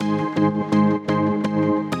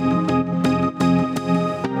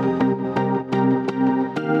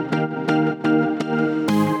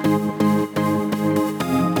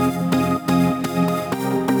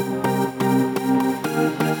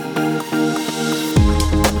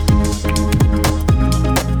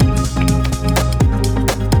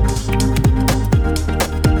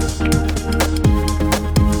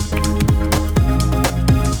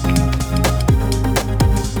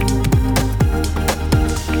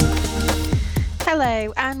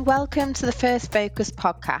Hello, and welcome to the First Focus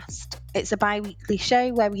podcast. It's a bi weekly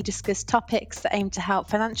show where we discuss topics that aim to help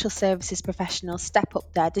financial services professionals step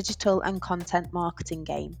up their digital and content marketing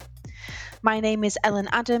game. My name is Ellen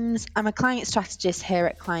Adams. I'm a client strategist here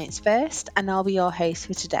at Clients First, and I'll be your host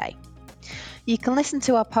for today. You can listen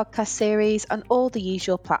to our podcast series on all the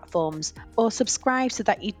usual platforms or subscribe so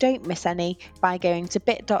that you don't miss any by going to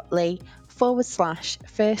bit.ly/First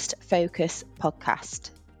Focus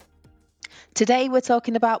podcast. Today, we're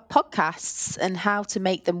talking about podcasts and how to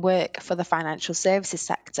make them work for the financial services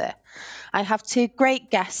sector. I have two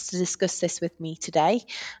great guests to discuss this with me today,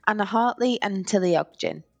 Anna Hartley and Tilly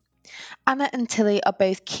Ogden. Anna and Tilly are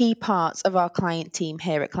both key parts of our client team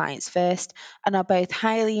here at Clients First and are both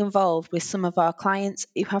highly involved with some of our clients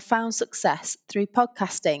who have found success through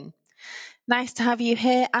podcasting. Nice to have you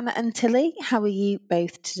here, Anna and Tilly. How are you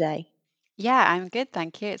both today? Yeah, I'm good,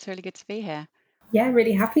 thank you. It's really good to be here. Yeah,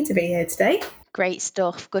 really happy to be here today. Great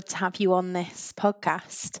stuff. Good to have you on this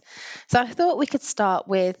podcast. So I thought we could start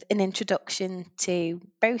with an introduction to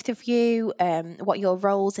both of you, what your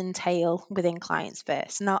roles entail within Clients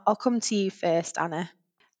First. And I'll come to you first, Anna.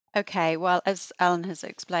 Okay, well, as Ellen has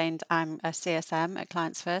explained, I'm a CSM at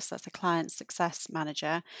Clients First. That's a client success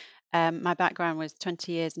manager. My background was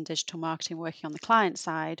 20 years in digital marketing, working on the client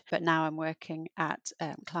side, but now I'm working at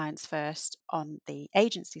Clients First on the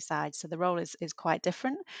agency side. So the role is quite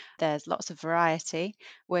different. There's lots of variety,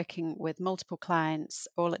 working with multiple clients,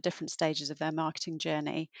 all at different stages of their marketing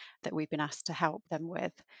journey that we've been asked to help them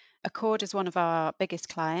with. Accord is one of our biggest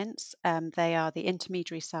clients. They are the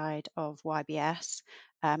intermediary side of YBS,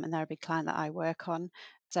 and they're a big client that I work on.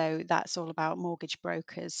 So that's all about mortgage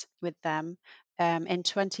brokers with them. In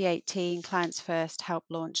 2018, Clients First helped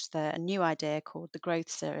launch a new idea called the Growth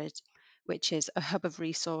Series, which is a hub of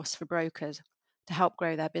resource for brokers to help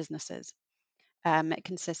grow their businesses. It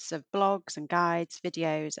consists of blogs and guides,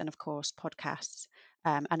 videos, and of course, podcasts.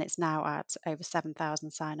 And it's now at over 7,000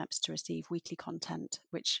 signups to receive weekly content,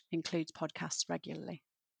 which includes podcasts regularly.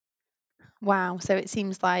 Wow. So it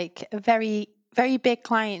seems like a very, very big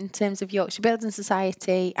client in terms of Yorkshire Building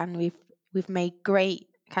Society, and we've made great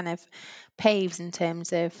kind of paves in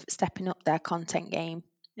terms of stepping up their content game,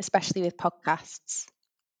 especially with podcasts.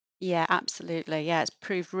 Yeah, absolutely. Yeah, it's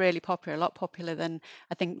proved really popular, a lot popular than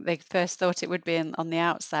I think they first thought it would be on the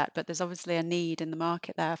outset. But there's obviously a need in the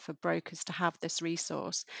market there for brokers to have this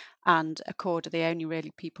resource. And Accord are the only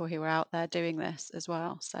really people who are out there doing this as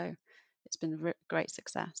well. So it's been a great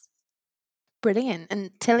success. Brilliant.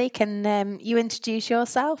 And Tilly, can you introduce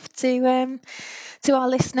yourself to our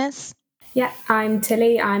listeners? Yeah, I'm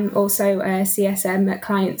Tilly. I'm also a CSM at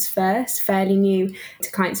Clients First, fairly new to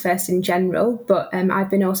Clients First in general, but I've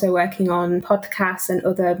been also working on podcasts and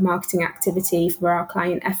other marketing activity for our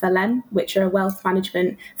client FLM, which are a wealth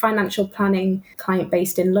management financial planning client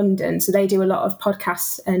based in London. So they do a lot of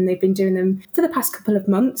podcasts and they've been doing them for the past couple of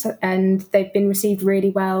months and they've been received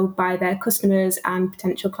really well by their customers and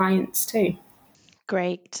potential clients too.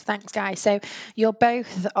 Great. Thanks, guys. So you're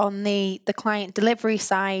both on the client delivery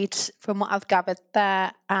side, from what I've gathered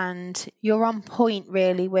there, and you're on point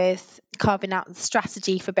really with carving out the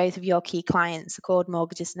strategy for both of your key clients, Accord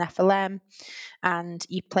Mortgages and FLM, and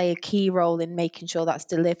you play a key role in making sure that's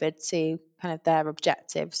delivered to kind of their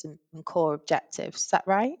objectives and core objectives. Is that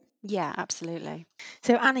right? Yeah, absolutely.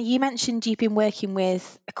 So, Anna, you mentioned you've been working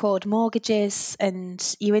with Accord Mortgages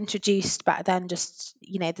and you introduced back then just,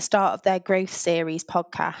 the start of their Growth Series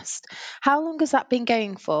podcast. How long has that been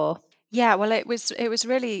going for? Yeah, well, it was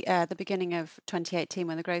really the beginning of 2018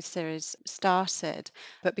 when the Growth Series started,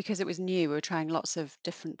 but because it was new, we were trying lots of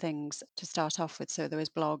different things to start off with. So there was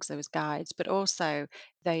blogs, there was guides, but also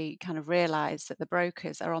they kind of realised that the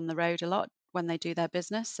brokers are on the road a lot when they do their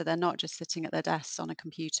business. So they're not just sitting at their desks on a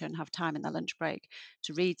computer and have time in their lunch break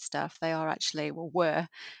to read stuff. They are actually, well, were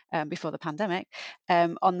before the pandemic,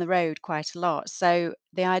 on the road quite a lot. So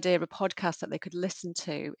the idea of a podcast that they could listen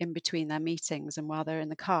to in between their meetings and while they're in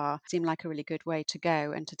the car seemed like a really good way to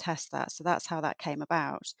go and to test that. So that's how that came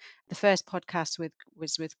about. The first podcast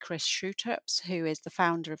was with Chris Schrutups, who is the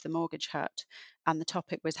founder of the Mortgage Hut. And the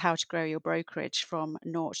topic was how to grow your brokerage from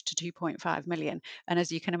 0 to 2.5 million. And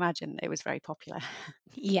as you can imagine, it was very popular.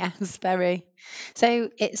 Yes, very. So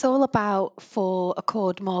it's all about, for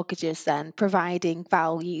Accord Mortgages then, providing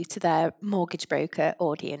value to their mortgage broker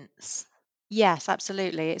audience. Yes,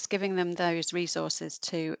 absolutely. It's giving them those resources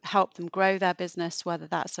to help them grow their business, whether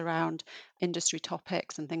that's around industry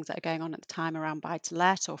topics and things that are going on at the time around buy to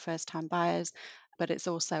let or first time buyers, but it's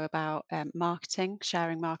also about marketing,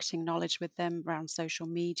 sharing marketing knowledge with them around social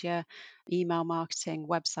media, email marketing,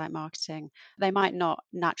 website marketing. They might not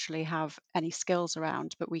naturally have any skills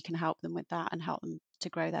around, but we can help them with that and help them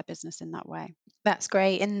to grow their business in that way. That's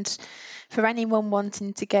great. And for anyone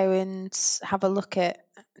wanting to go and have a look at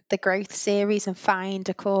the growth series and find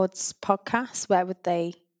Accord's podcasts, where would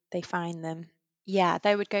they find them? Yeah,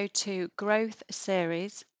 they would go to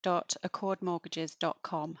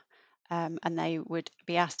growthseries.accordmortgages.com, and they would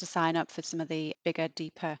be asked to sign up for some of the bigger,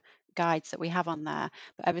 deeper guides that we have on there.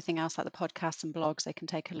 But everything else, like the podcasts and blogs, they can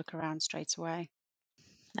take a look around straight away.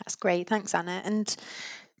 That's great. Thanks, Anna. And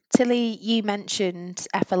Tilly, you mentioned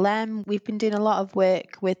FLM. We've been doing a lot of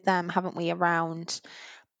work with them, haven't we, around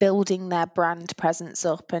building their brand presence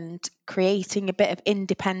up and creating a bit of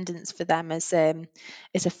independence for them as a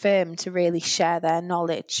firm to really share their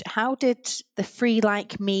knowledge. How did the Free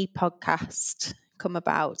Like Me podcast come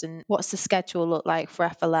about, and what's the schedule look like for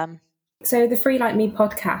FLM? So the Free Like Me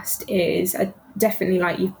podcast is definitely,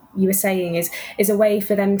 like you were saying, is a way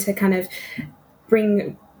for them to kind of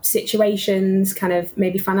bring situations, kind of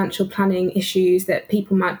maybe financial planning issues that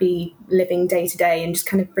people might be living day to day, and just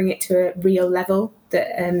kind of bring it to a real level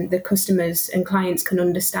that the customers and clients can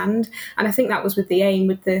understand. And I think that was with the aim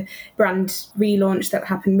with the brand relaunch that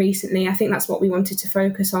happened recently. I think that's what we wanted to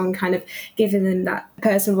focus on, kind of giving them that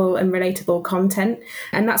personable and relatable content.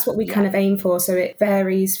 And that's what we kind of aim for. So it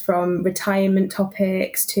varies from retirement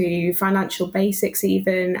topics to financial basics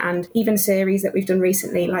even, and even series that we've done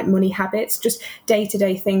recently like money habits, just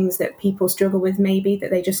day-to-day things that people struggle with maybe, that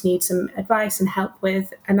they just need some advice and help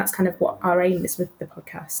with. And that's kind of what our aim is with the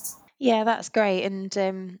podcasts. Yeah, that's great.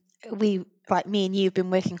 And we, like me and you, have been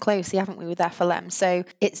working closely, haven't we, with FLM? So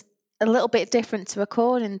it's a little bit different to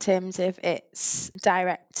Accord in terms of its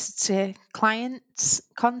direct to client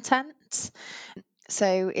content.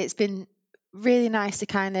 So it's been really nice to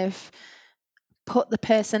kind of put the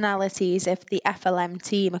personalities of the FLM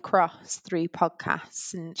team across through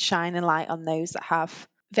podcasts and shine a light on those that have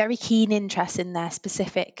very keen interest in their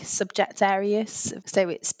specific subject areas. So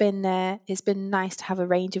it's been nice to have a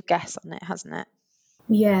range of guests on it, hasn't it?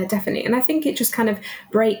 Yeah, definitely. And I think it just kind of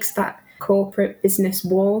breaks that corporate business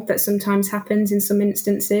wall that sometimes happens in some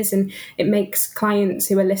instances, and it makes clients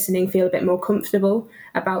who are listening feel a bit more comfortable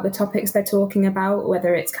about the topics they're talking about,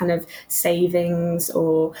 whether it's kind of savings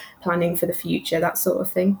or planning for the future, that sort of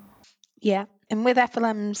thing. Yeah. And with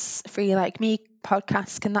FLM's Free Like Me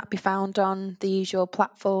podcast, can that be found on the usual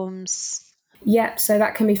platforms? Yep, so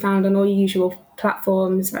that can be found on all your usual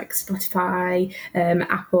platforms like Spotify,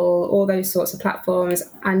 Apple, all those sorts of platforms,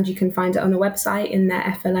 and you can find it on the website in their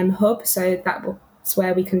FLM hub. So that's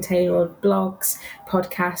where we contain all blogs,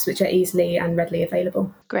 podcasts, which are easily and readily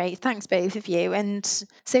available. Great, thanks both of you. And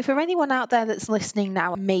so for anyone out there that's listening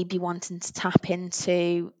now and maybe wanting to tap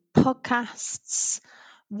into podcasts,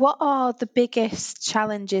 what are the biggest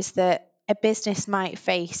challenges that a business might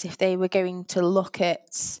face if they were going to look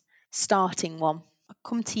at starting one? I'll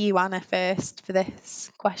come to you, Anna, first for this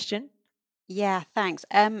question. Yeah, thanks.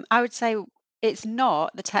 I would say it's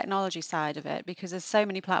not the technology side of it, because there's so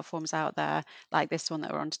many platforms out there like this one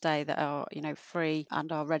that we're on today that are, free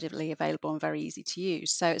and are readily available and very easy to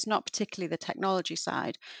use. So it's not particularly the technology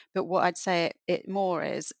side, but what I'd say it more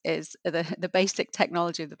is the basic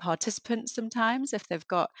technology of the participants sometimes, if they've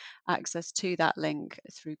got access to that link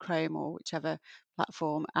through Chrome or whichever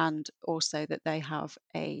platform, and also that they have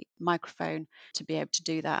a microphone to be able to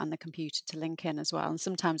do that and the computer to link in as well. And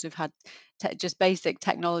sometimes we've had just basic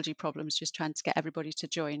technology problems just trying to get everybody to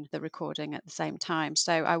join the recording at the same time.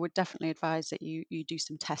 So I would definitely advise that you do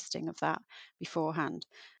some testing of that beforehand.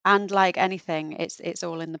 And like anything, it's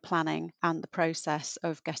all in the planning and the process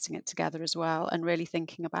of getting it together as well, and really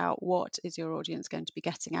thinking about what is your audience going to be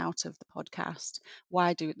getting out of the podcast.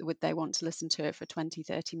 Why would they want to listen to it for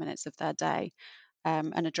 20-30 minutes of their day?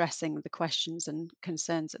 And addressing the questions and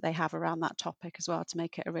concerns that they have around that topic as well, to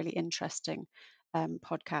make it a really interesting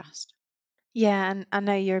podcast. Yeah, and I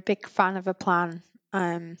know you're a big fan of a plan,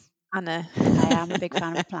 Anna. I am a big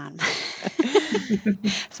fan of a plan.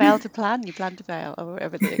 Fail to plan, you plan to fail, or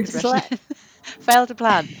whatever the expression is. Fail to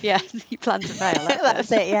plan, yeah, you plan to fail.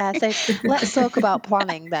 That's it, yeah. So let's talk about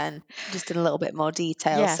planning then, just in a little bit more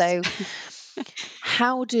detail. Yes. So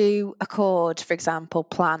how do Accord, for example,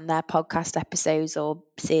 plan their podcast episodes or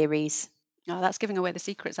series? Oh, that's giving away the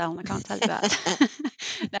secrets, Alan. I can't tell you that.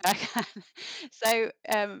 No, I can. So,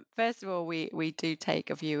 first of all, we do take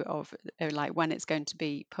a view of like when it's going to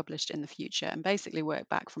be published in the future, and basically work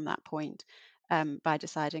back from that point. by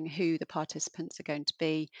deciding who the participants are going to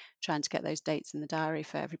be, trying to get those dates in the diary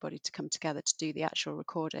for everybody to come together to do the actual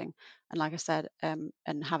recording. And like I said, and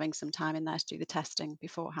having some time in there to do the testing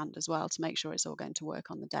beforehand as well to make sure it's all going to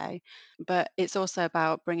work on the day. But it's also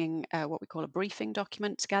about bringing what we call a briefing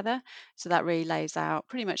document together. So that really lays out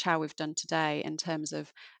pretty much how we've done today in terms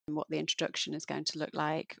of what the introduction is going to look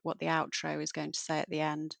like, what the outro is going to say at the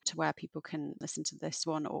end, to where people can listen to this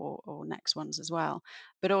one or next ones as well.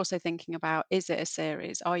 But also thinking about, is it a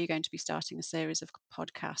series? Are you going to be starting a series of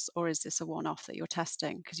podcasts, or is this a one-off that you're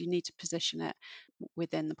testing? Because you need to position it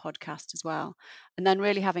within the podcast as well. And then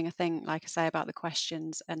really having a think, like I say, about the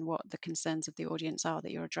questions and what the concerns of the audience are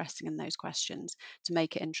that you're addressing in those questions to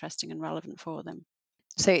make it interesting and relevant for them.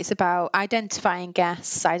 So it's about identifying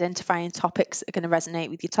guests, identifying topics that are going to resonate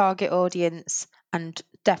with your target audience, and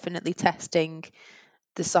definitely testing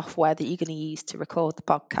the software that you're going to use to record the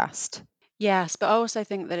podcast. Yes, but I also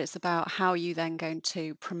think that it's about how you then going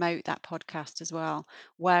to promote that podcast as well.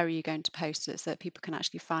 Where are you going to post it so that people can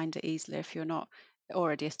actually find it easily if you're not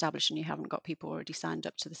already established and you haven't got people already signed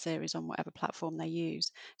up to the series on whatever platform they use.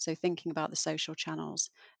 So thinking about the social channels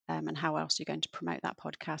and how else you're going to promote that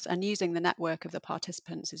podcast, and using the network of the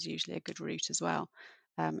participants is usually a good route as well,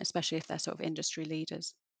 especially if they're sort of industry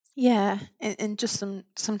leaders. Yeah, and just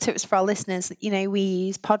some tips for our listeners. We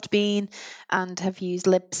use Podbean and have used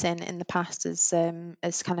Libsyn in the past as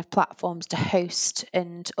kind of platforms to host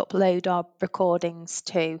and upload our recordings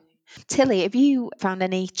to. Tilly, have you found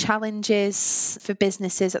any challenges for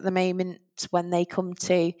businesses at the moment when they come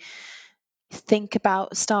to think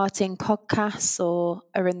about starting podcasts or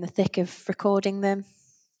are in the thick of recording them?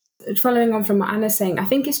 Following on from what Anna's saying, I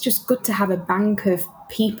think it's just good to have a bank of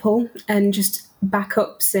people and just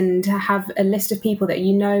backups, and to have a list of people that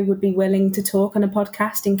would be willing to talk on a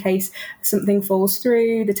podcast in case something falls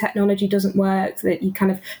through, the technology doesn't work, that you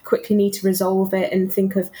kind of quickly need to resolve it, and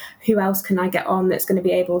think of who else can I get on that's going to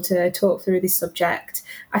be able to talk through this subject.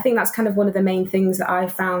 I think that's kind of one of the main things that I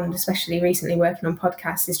found, especially recently working on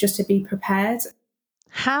podcasts, is just to be prepared.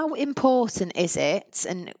 How important is it?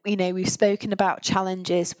 And we've spoken about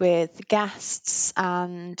challenges with guests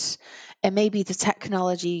and maybe the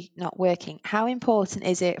technology not working. How important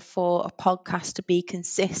is it for a podcast to be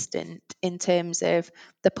consistent in terms of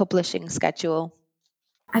the publishing schedule?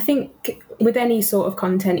 I think with any sort of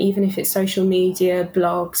content, even if it's social media,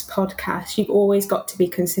 blogs, podcasts, you've always got to be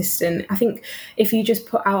consistent. I think if you just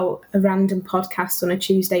put out a random podcast on a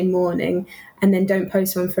Tuesday morning and then don't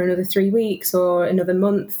post one for another 3 weeks or another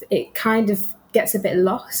month, it kind of gets a bit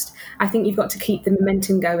lost. I think you've got to keep the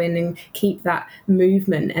momentum going and keep that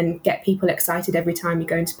movement and get people excited every time you're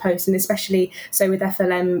going to post. And especially so with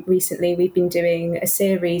FLM recently, we've been doing a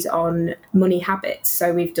series on money habits.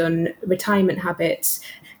 So we've done retirement habits,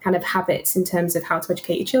 kind of habits in terms of how to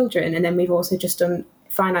educate your children. And then we've also just done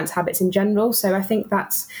finance habits in general. So I think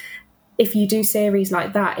that's, if you do series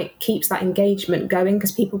like that, it keeps that engagement going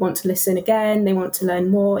because people want to listen again. They want to learn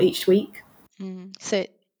more each week. So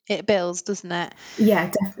it builds, doesn't it? Yeah,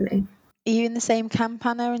 definitely. Are you in the same camp,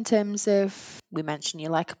 Anna, in terms of, we mentioned you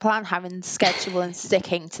like a plan, having schedule and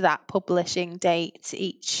sticking to that publishing date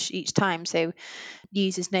each time, so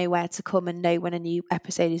users know where to come and know when a new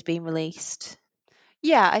episode is being released?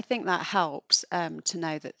 Yeah, I think that helps to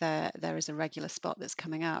know that there is a regular spot that's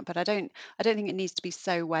coming out. But I don't think it needs to be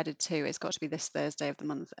so wedded to it's got to be this Thursday of the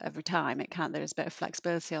month every time. It can't. There's a bit of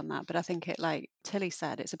flexibility on that. But I think it, like Tilly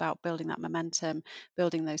said, it's about building that momentum,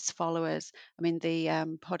 building those followers. I mean, the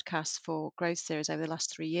podcast for Growth Series over the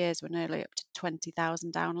last 3 years were nearly up to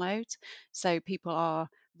 20,000 downloads. So people are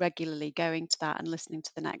regularly going to that and listening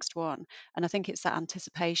to the next one. And I think it's that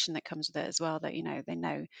anticipation that comes with it as well, that they know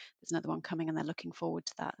there's another one coming and they're looking forward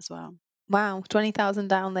to that as well. Wow, 20,000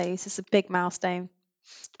 downloads is a big milestone.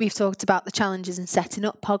 We've talked about the challenges in setting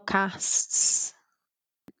up podcasts.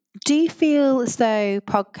 Do you feel as though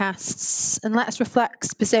podcasts, and let's reflect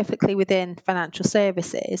specifically within financial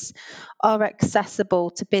services, are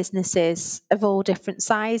accessible to businesses of all different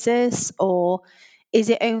sizes, or is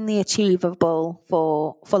it only achievable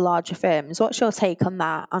for larger firms? What's your take on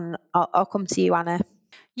that? And I'll come to you, Anna.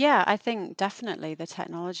 Yeah, I think definitely the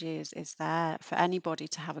technology is there for anybody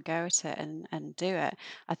to have a go at it and do it.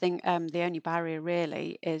 I think the only barrier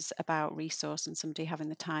really is about resource and somebody having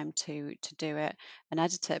the time to do it and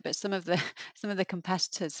edit it. But some of the some of the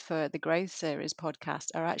competitors for the Growth Series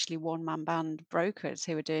podcast are actually one-man band brokers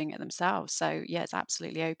who are doing it themselves. So yeah, it's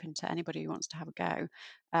absolutely open to anybody who wants to have a go.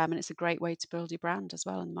 And it's a great way to build your brand as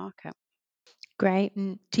well in the market. Great.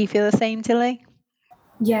 And do you feel the same, Tilly?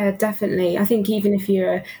 Yeah, definitely. I think even if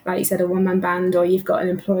you're, like you said, a one-man band, or you've got an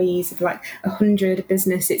employees of like 100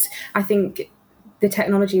 business, I think the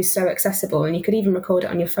technology is so accessible, and you could even record it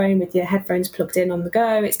on your phone with your headphones plugged in on the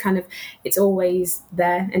go. It's always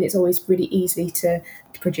there, and it's always really easy to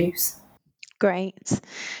produce. Great.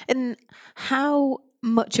 And how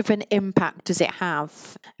much of an impact does it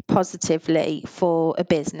have positively for a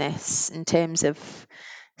business in terms of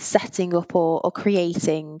setting up or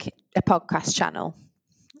creating a podcast channel?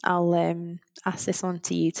 I'll ask this one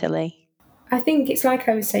to you, Tilly. I think it's like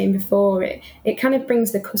I was saying before, it kind of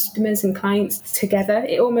brings the customers and clients together.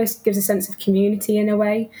 It almost gives a sense of community in a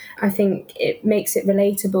way. I think it makes it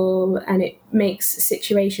relatable, and it makes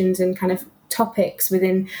situations and kind of topics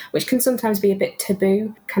within, which can sometimes be a bit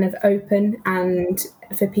taboo, kind of open and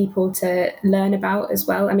for people to learn about as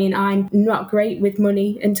well. I mean, I'm not great with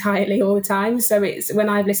money entirely all the time, so it's when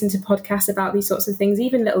I've listened to podcasts about these sorts of things,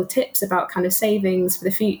 even little tips about kind of savings for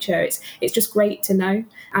the future, it's just great to know,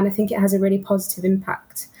 and I think it has a really positive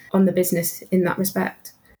impact on the business in that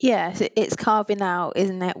respect. Yeah, it's carving out,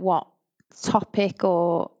 isn't it, what topic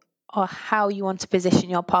or how you want to position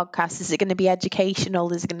your podcast. Is it going to be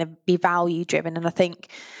educational? Is it going to be value driven? And I think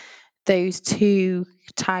those two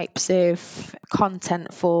types of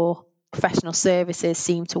content for professional services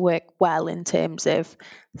seem to work well in terms of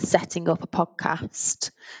setting up a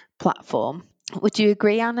podcast platform. Would you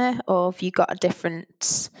agree, Anna, or have you got a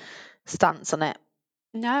different stance on it?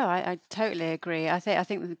 No, I totally agree. I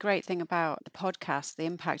think the great thing about the podcast, the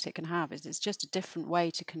impact it can have, is it's just a different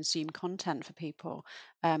way to consume content for people,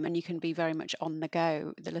 and you can be very much on the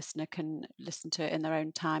go. The listener can listen to it in their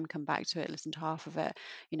own time, come back to it, listen to half of it,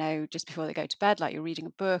 just before they go to bed, like you're reading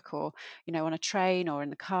a book, or on a train or in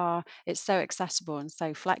the car. It's so accessible and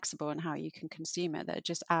so flexible in how you can consume it that it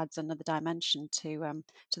just adds another dimension to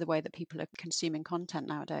the way that people are consuming content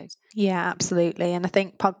nowadays. Yeah, absolutely. And I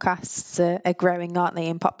think podcasts are growing, aren't they,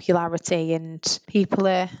 in popularity, and people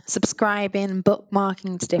are subscribing,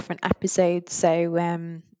 bookmarking to different episodes. So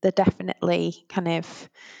they're definitely kind of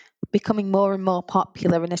becoming more and more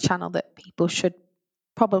popular, in a channel that people should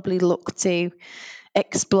probably look to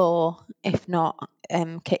explore, if not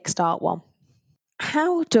kickstart one.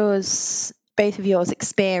 How does both of yours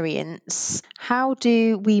experience, how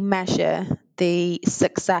do we measure the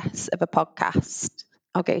success of a podcast?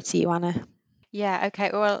 I'll go to you, Anna. Yeah,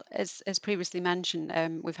 okay. Well, as previously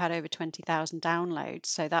mentioned, we've had over 20,000 downloads.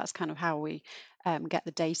 So that's kind of how we get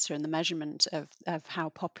the data and the measurement of how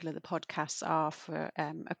popular the podcasts are for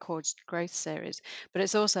Accord's growth series. But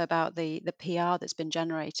it's also about the PR that's been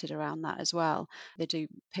generated around that as well. They do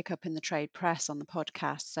pick up in the trade press on the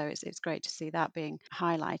podcast. So it's great to see that being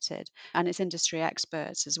highlighted. And it's industry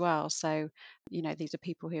experts as well. So, these are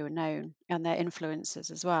people who are known, and they're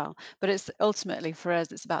influencers as well. But it's ultimately, for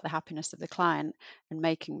us, it's about the happiness of the client and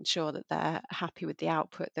making sure that they're happy with the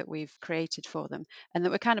output that we've created for them, and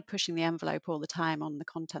that we're kind of pushing the envelope all the time on the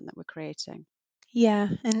content that we're creating. Yeah,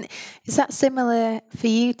 and is that similar for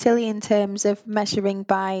you, Tilly, in terms of measuring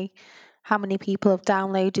by how many people have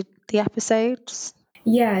downloaded the episodes?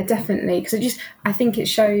 Yeah, definitely. Because I think it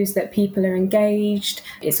shows that people are engaged.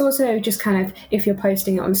 It's also just kind of, if you're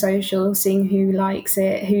posting it on social, seeing who likes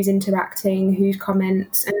it, who's interacting, who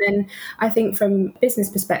comments. And then I think from a business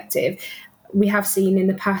perspective, we have seen in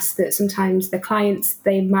the past that sometimes the clients,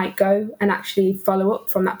 they might go and actually follow up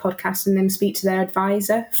from that podcast and then speak to their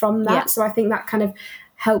advisor from that. Yeah. So I think that kind of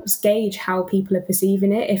helps gauge how people are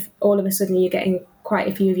perceiving it. If all of a sudden you're getting quite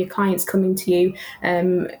a few of your clients coming to you,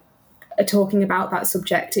 are talking about that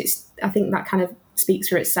subject, I think that kind of speaks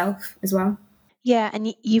for itself as well. Yeah,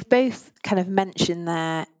 and you've both kind of mentioned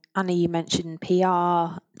there, Anna, you mentioned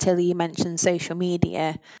PR, Tilly, you mentioned social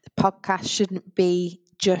media. The podcast shouldn't be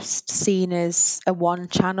just seen as a one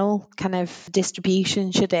channel kind of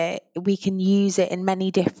distribution, should it? We can use it in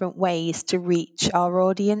many different ways to reach our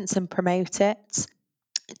audience and promote it.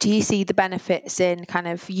 Do you see the benefits in kind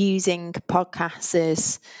of using podcasts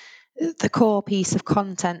as the core piece of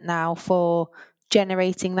content now for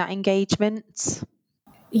generating that engagement?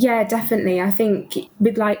 Yeah, definitely. I think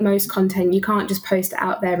with like most content, you can't just post it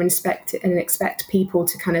out there and expect people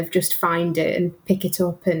to kind of just find it and pick it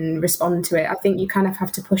up and respond to it. I think you kind of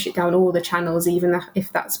have to push it down all the channels, even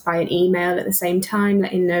if that's by an email at the same time,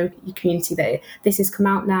 letting know your community that this has come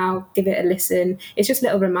out now, give it a listen. It's just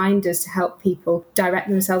little reminders to help people direct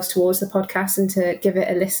themselves towards the podcast and to give it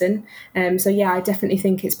a listen. So yeah, I definitely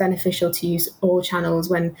think it's beneficial to use all channels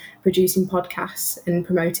when producing podcasts and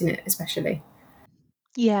promoting it especially.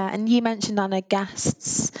 Yeah, and you mentioned, Anna,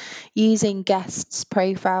 guests, using guests'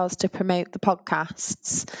 profiles to promote the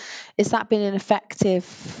podcasts. Has that been an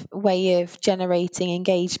effective way of generating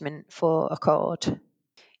engagement for Accord?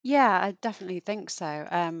 Yeah, I definitely think so.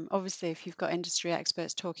 Obviously, if you've got industry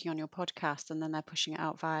experts talking on your podcast and then they're pushing it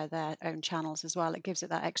out via their own channels as well, it gives it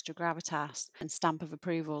that extra gravitas and stamp of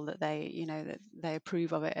approval that that they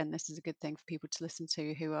approve of it, and this is a good thing for people to listen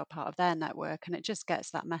to who are part of their network, and it just gets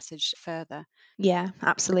that message further. Yeah,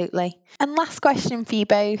 absolutely. And last question for you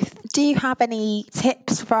both. Do you have any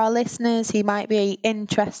tips for our listeners who might be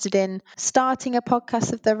interested in starting a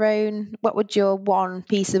podcast of their own? What would your one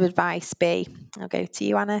piece of advice be? I'll go to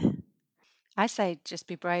you, Anna. I say just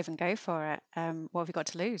be brave and go for it. What have you got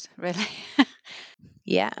to lose, really?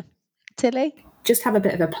 Yeah. Tilly? Just have a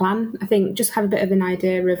bit of a plan. I think just have a bit of an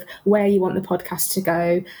idea of where you want the podcast to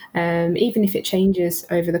go. Even if it changes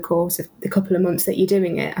over the course of the couple of months that you're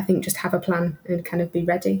doing it, I think just have a plan and kind of be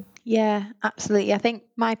ready. Yeah, absolutely. I think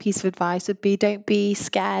my piece of advice would be don't be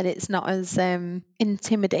scared. It's not as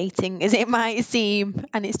intimidating as it might seem.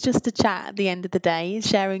 And it's just a chat at the end of the day,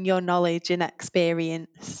 sharing your knowledge and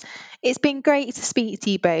experience. It's been great to speak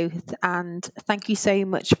to you both. And thank you so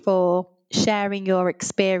much for sharing your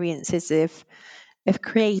experiences of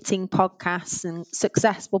creating podcasts and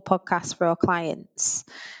successful podcasts for our clients.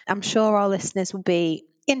 I'm sure our listeners will be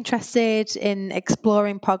interested in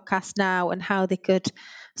exploring podcasts now and how they could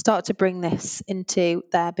start to bring this into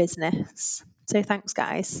their business. So thanks,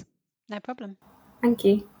 guys. No problem. Thank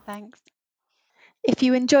you. Thanks. If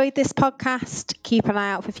you enjoyed this podcast, keep an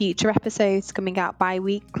eye out for future episodes coming out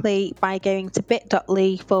bi-weekly by going to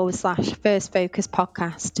bit.ly/First Focus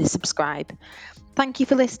podcast to subscribe. Thank you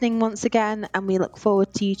for listening once again, and we look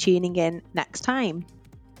forward to you tuning in next time.